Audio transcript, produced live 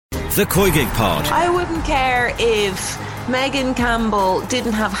The Koigig Pod. I wouldn't care if Megan Campbell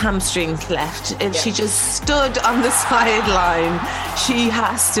didn't have hamstrings left. If she just stood on the sideline, she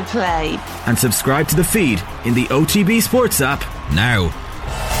has to play. And subscribe to the feed in the OTB Sports app now.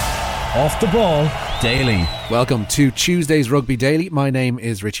 Off the Ball Daily. Welcome to Tuesday's Rugby Daily. My name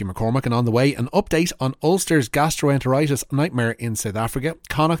is Richie McCormack, and on the way, an update on Ulster's gastroenteritis nightmare in South Africa.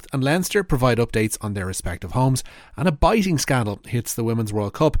 Connacht and Leinster provide updates on their respective homes, and a biting scandal hits the Women's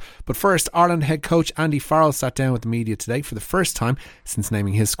World Cup. But first, Ireland head coach Andy Farrell sat down with the media today for the first time since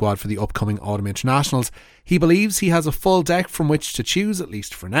naming his squad for the upcoming autumn internationals. He believes he has a full deck from which to choose, at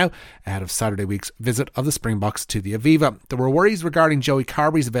least for now, ahead of Saturday week's visit of the Springboks to the Aviva. There were worries regarding Joey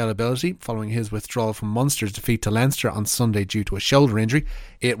Carbery's availability following his withdrawal from Munster's defeat to Leinster on Sunday due to a shoulder injury.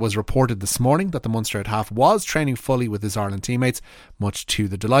 It was reported this morning that the Munster head half was training fully with his Ireland teammates, much to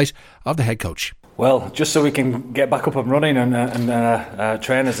the delight of the head coach. Well, just so we can get back up and running and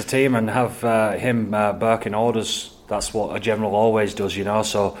train as a team and have him barking orders, that's what a general always does, you know,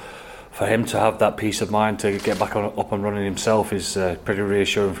 so for him to have that peace of mind to get back up and running himself is pretty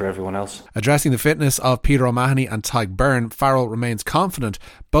reassuring for everyone else. Addressing the fitness of Peter O'Mahony and Tadhg Beirne, Farrell remains confident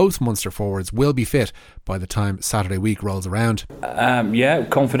both Munster forwards will be fit by the time Saturday week rolls around. Yeah,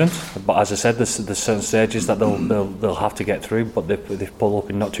 confident, but as I said, there's certain stages that they'll have to get through, but they've pulled up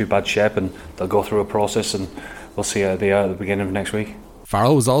in not too bad shape and they'll go through a process, and we'll see how they are at the beginning of next week.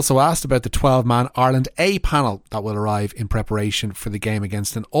 Farrell was also asked about the 12-man Ireland A panel that will arrive in preparation for the game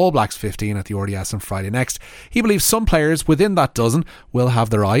against an All Blacks 15 at the RDS on Friday next. He believes some players within that dozen will have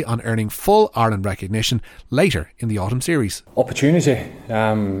their eye on earning full Ireland recognition later in the autumn series. Opportunity,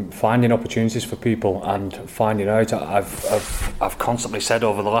 finding opportunities for people and finding out. I've constantly said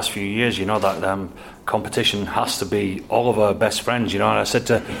over the last few years, you know, that competition has to be all of our best friends, you know, and I said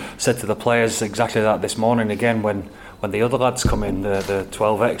to the players exactly that this morning again when the other lads come in, the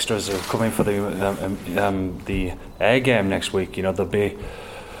 12 extras are coming for the air game next week. You know, there'll be,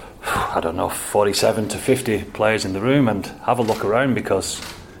 47 to 50 players in the room, and have a look around because,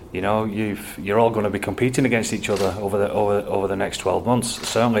 you know, you're all going to be competing against each other over the next 12 months,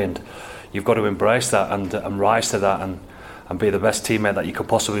 certainly, and you've got to embrace that and rise to that and be the best teammate that you could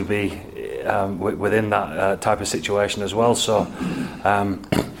possibly be within that type of situation as well. So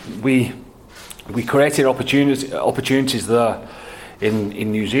we created opportunities there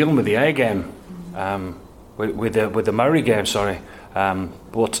in New Zealand with the A game, with the Maori game,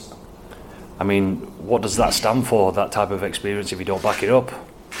 but I mean, what does that stand for, that type of experience, if you don't back it up?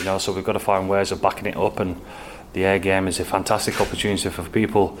 You know, so we've got to find ways of backing it up, and the A game is a fantastic opportunity for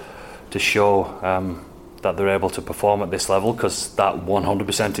people to show that they're able to perform at this level, because that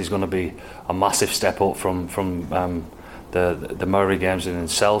 100% is going to be a massive step up from the Maori games in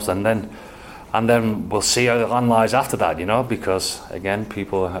themselves, and then we'll see how the land lies after that, you know, because again,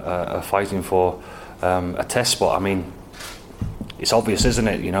 people are fighting for a test spot. I mean, it's obvious, isn't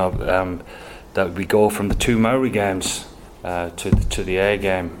it, you know, that we go from the two Maori games to the A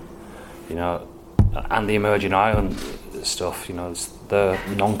game, you know, and the emerging Ireland stuff, you know, it's the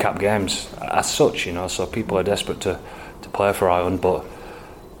non-cap games as such, you know, so people are desperate to play for Ireland, but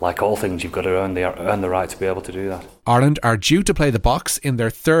like all things, you've got to earn the right to be able to do that. Ireland are due to play the Boks in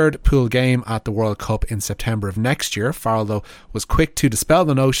their third pool game at the World Cup in September of next year. Farrell, though, was quick to dispel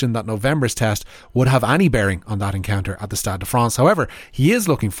the notion that November's test would have any bearing on that encounter at the Stade de France. However, he is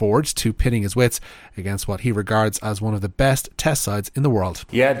looking forward to pitting his wits against what he regards as one of the best test sides in the world.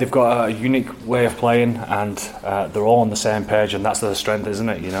 Yeah, they've got a unique way of playing, and they're all on the same page, and that's their strength, isn't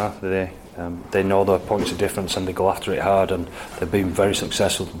it? You know, they know their points of difference and they go after it hard, and they've been very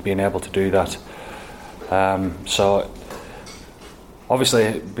successful in being able to do that. So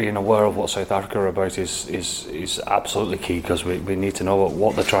obviously being aware of what South Africa are about is absolutely key, because we need to know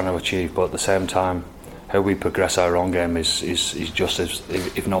what they're trying to achieve, but at the same time how we progress our own game is just as,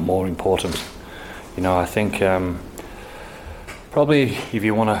 if not more important. You know, I think probably if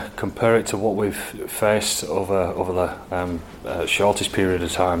you want to compare it to what we've faced over the shortest period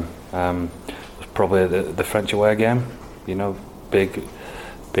of time, was probably the French away game. You know, big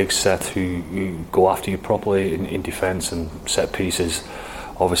set who go after you properly in defence and set pieces.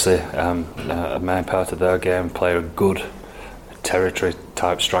 Obviously, a main part of their game, play a good territory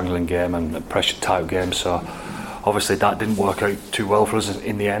type strangling game and a pressure type game. So obviously that didn't work out too well for us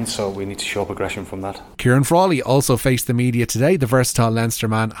in the end, so we need to show progression from that. Kieran Frawley also faced the media today. The versatile Leinster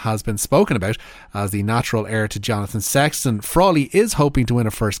man has been spoken about as the natural heir to Jonathan Sexton. Frawley is hoping to win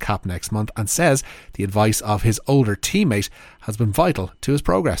a first cap next month and says the advice of his older teammate has been vital to his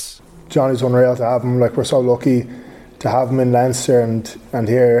progress. Johnny's unreal to have him. Like, we're so lucky to have him in Leinster, and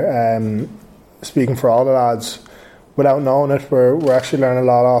here, speaking for all the lads, without knowing it, we're actually learning a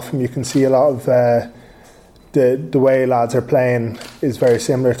lot off him. You can see a lot of the way lads are playing is very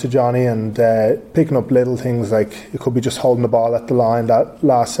similar to Johnny, and picking up little things like it could be just holding the ball at the line that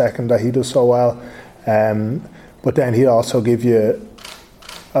last second that he does so well. But then he'll also give you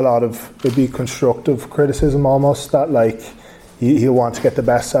a lot of, it'd be constructive criticism almost, that like he'll want to get the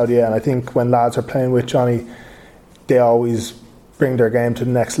best out of you. And I think when lads are playing with Johnny, they always bring their game to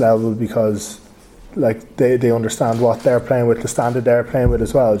the next level, because like they understand what they're playing with, the standard they're playing with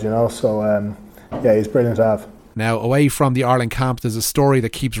as well, you know. So yeah, he's brilliant to have. Now, away from the Ireland camp, there's a story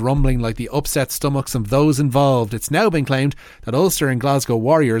that keeps rumbling like the upset stomachs of those involved. It's now been claimed that Ulster and Glasgow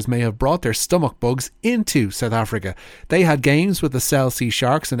Warriors may have brought their stomach bugs into South Africa. They had games with the Cell C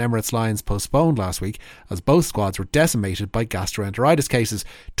Sharks and Emirates Lions postponed last week, as both squads were decimated by gastroenteritis cases.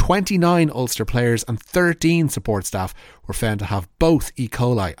 29 Ulster players and 13 support staff were found to have both E.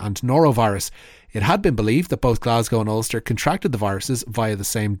 coli and norovirus. It had been believed that both Glasgow and Ulster contracted the viruses via the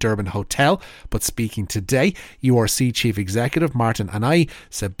same Durban hotel, but speaking today, URC Chief Executive Martin Anai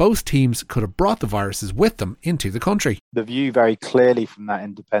said both teams could have brought the viruses with them into the country. The view very clearly from that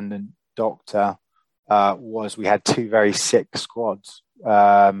independent doctor was we had two very sick squads.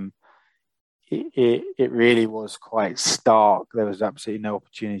 It really was quite stark. There was absolutely no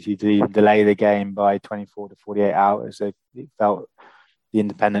opportunity to even delay the game by 24 to 48 hours. The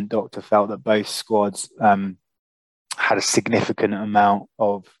independent doctor felt that both squads had a significant amount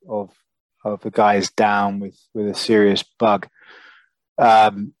of the guys down with a serious bug.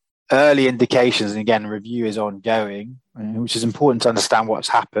 Early indications, and again, review is ongoing, which is important to understand what's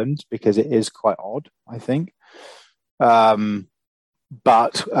happened, because it is quite odd, I think.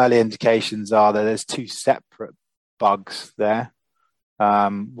 But early indications are that there's two separate bugs there,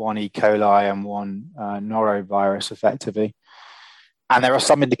 one E. coli and one norovirus, effectively. And there are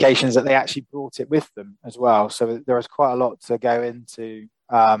some indications that they actually brought it with them as well. So there is quite a lot to go into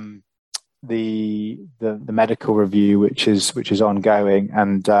the medical review, which is ongoing,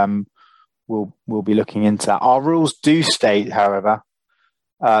 and we'll be looking into that. Our rules do state, however,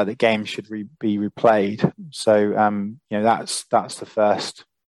 that games should be replayed. So that's the first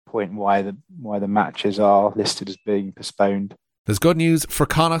point why the matches are listed as being postponed. There's good news for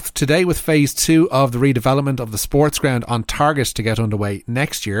Connacht today, with phase 2 of the redevelopment of the sports ground on target to get underway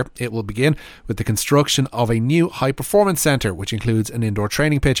next year. It will begin with the construction of a new high performance centre, which includes an indoor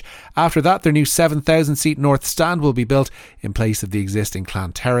training pitch. After that, their new 7,000 seat north stand will be built in place of the existing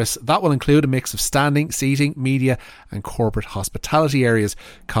Clan Terrace. That will include a mix of standing, seating, media and corporate hospitality areas.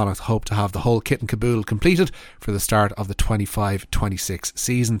 Connacht hope to have the whole kit and caboodle completed for the start of the 25-26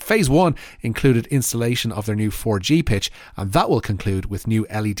 season. Phase 1 included installation of their new 4G pitch, and that will conclude with new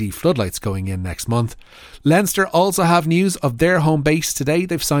LED floodlights going in next month. Leinster also have news of their home base today.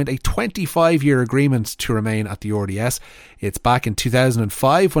 They've signed a 25-year agreement to remain at the RDS. It's back in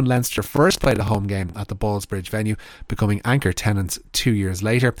 2005 when Leinster first played a home game at the Ballsbridge venue, becoming anchor tenants 2 years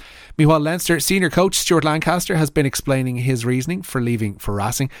later. Meanwhile, Leinster senior coach Stuart Lancaster has been explaining his reasoning for leaving for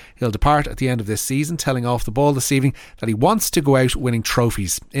Racing. He'll depart at the end of this season, telling Off the Ball this evening that he wants to go out winning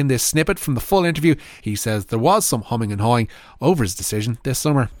trophies. In this snippet from the full interview, he says there was some humming and hawing over his decision this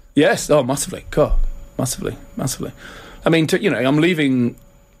summer. Yes, massively. God, massively. I mean, I'm leaving,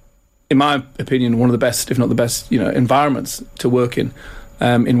 in my opinion, one of the best, if not the best, environments to work in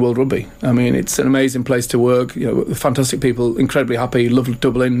World Rugby. I mean, it's an amazing place to work. Fantastic people, incredibly happy, love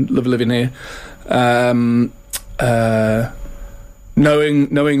Dublin, love living here.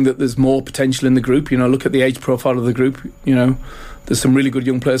 Knowing that there's more potential in the group. Look at the age profile of the group. There's some really good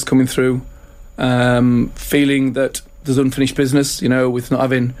young players coming through. Feeling that there's unfinished business, with not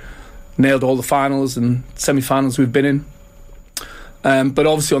having nailed all the finals and semi-finals we've been in. But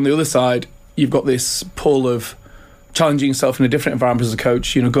obviously on the other side, you've got this pull of challenging yourself in a different environment as a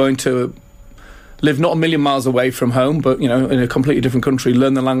coach, going to live not a million miles away from home, but, in a completely different country,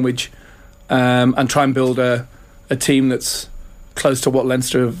 learn the language, and try and build a team that's close to what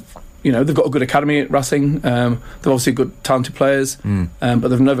Leinster have. They've got a good academy at Racing. They've obviously got talented players, but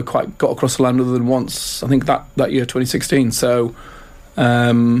they've never quite got across the line other than once, I think that year, 2016. So,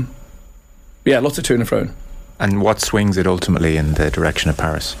 lots of to and fro. And what swings it ultimately in the direction of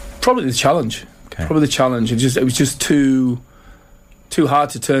Paris? Probably the challenge. Okay. Probably the challenge. It was just too hard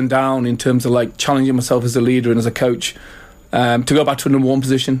to turn down in terms of challenging myself as a leader and as a coach, to go back to a number one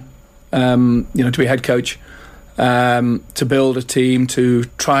position, to be head coach. To build a team, to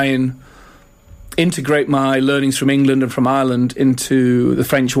try and integrate my learnings from England and from Ireland into the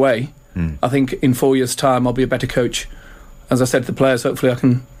French way. I think in 4 years' time I'll be a better coach. As I said to the players, hopefully I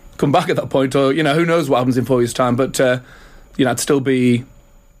can come back at that point, or who knows what happens in 4 years' time, but I'd still be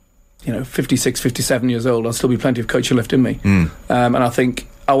 56, 57 years old, I'll still be plenty of coaching left in me. And I think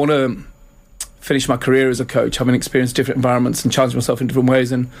I want to finish my career as a coach, having experienced different environments and challenged myself in different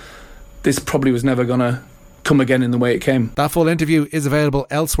ways, and this probably was never going to come again in the way it came. That full interview is available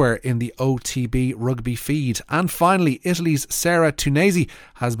elsewhere in the OTB rugby feed. And finally, Italy's Sarah Tunisi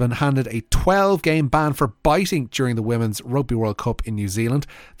has been handed a 12-game ban for biting during the Women's Rugby World Cup in New Zealand.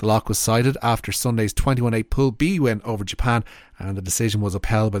 The lock was cited after Sunday's 21-8 Pool B win over Japan, and the decision was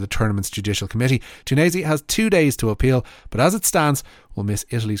upheld by the tournament's judicial committee. Tunisia has 2 days to appeal, but as it stands, will miss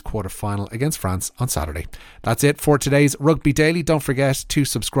Italy's quarter-final against France on Saturday. That's it for today's Rugby Daily. Don't forget to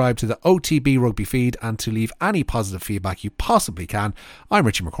subscribe to the OTB Rugby feed and to leave any positive feedback you possibly can. I'm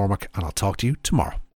Richie McCormack, and I'll talk to you tomorrow.